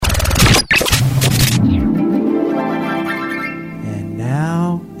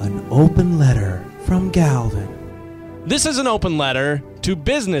This is an open letter to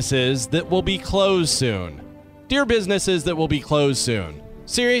businesses that will be closed soon. Dear businesses that will be closed soon.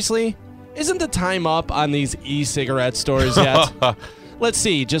 Seriously? Isn't the time up on these e-cigarette stores yet? Let's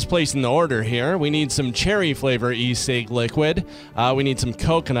see, just placing the order here. We need some cherry flavor e-cig liquid. We need some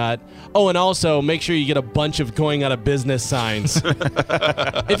coconut. Oh, and also make sure you get a bunch of going out of business signs.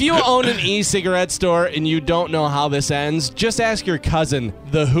 If you own an e-cigarette store and you don't know how this ends, just ask your cousin,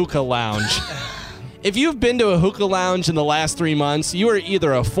 the Hookah Lounge. If you've been to a hookah lounge in the last 3 months, you are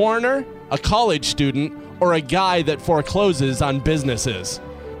either a foreigner, a college student, or a guy that forecloses on businesses.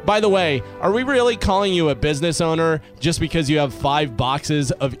 By the way, are we really calling you a business owner just because you have 5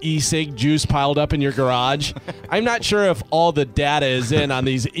 boxes of e-cig juice piled up in your garage? I'm not sure if all the data is in on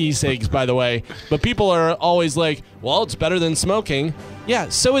these e-cigs, by the way, but people are always like, well, it's better than smoking. Yeah,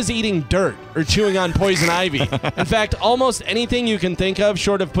 so is eating dirt or chewing on poison ivy. In fact, almost anything you can think of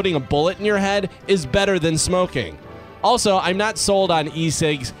short of putting a bullet in your head is better than smoking. Also, I'm not sold on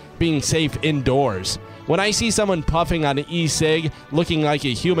e-cigs being safe indoors. When I see someone puffing on an e-cig looking like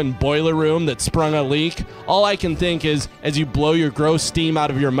a human boiler room that sprung a leak, all I can think is, as you blow your gross steam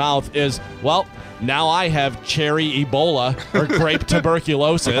out of your mouth, is, well, now I have cherry Ebola or grape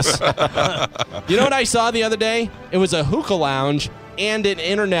tuberculosis. You know what I saw the other day? It was a hookah lounge and an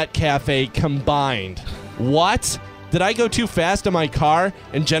internet cafe combined. What? Did I go too fast in my car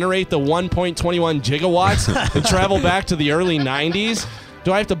and generate the 1.21 gigawatts and travel back to the early 90s?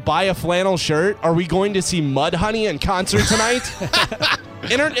 Do I have to buy a flannel shirt? Are we going to see Mudhoney in concert tonight?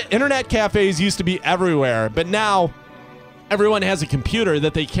 Internet cafes used to be everywhere, but now everyone has a computer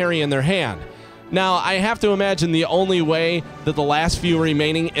that they carry in their hand. Now, I have to imagine the only way that the last few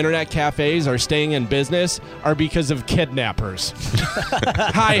remaining internet cafes are staying in business are because of kidnappers.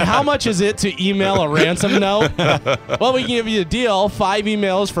 Hi, how much is it to email a ransom note? Well, we can give you a deal, 5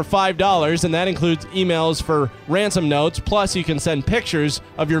 emails for $5, and that includes emails for ransom notes, plus you can send pictures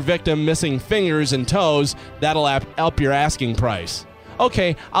of your victim missing fingers and toes. That'll up your asking price.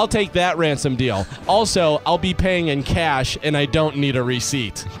 Okay, I'll take that ransom deal. Also, I'll be paying in cash, and I don't need a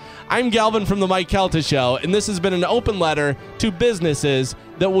receipt. I'm Galvin from The Mike Kelta Show, and this has been an open letter to businesses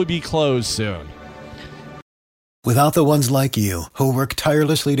that will be closed soon. Without the ones like you, who work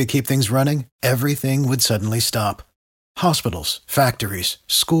tirelessly to keep things running, everything would suddenly stop. Hospitals, factories,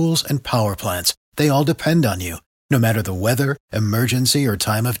 schools, and power plants, they all depend on you. No matter the weather, emergency, or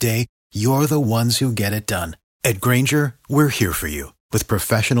time of day, you're the ones who get it done. At Grainger, we're here for you with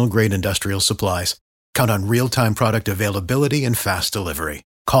professional-grade industrial supplies. Count on real-time product availability and fast delivery.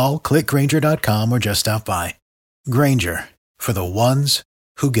 Call, click Grainger.com, or just stop by. Grainger, for the ones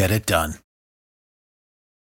who get it done.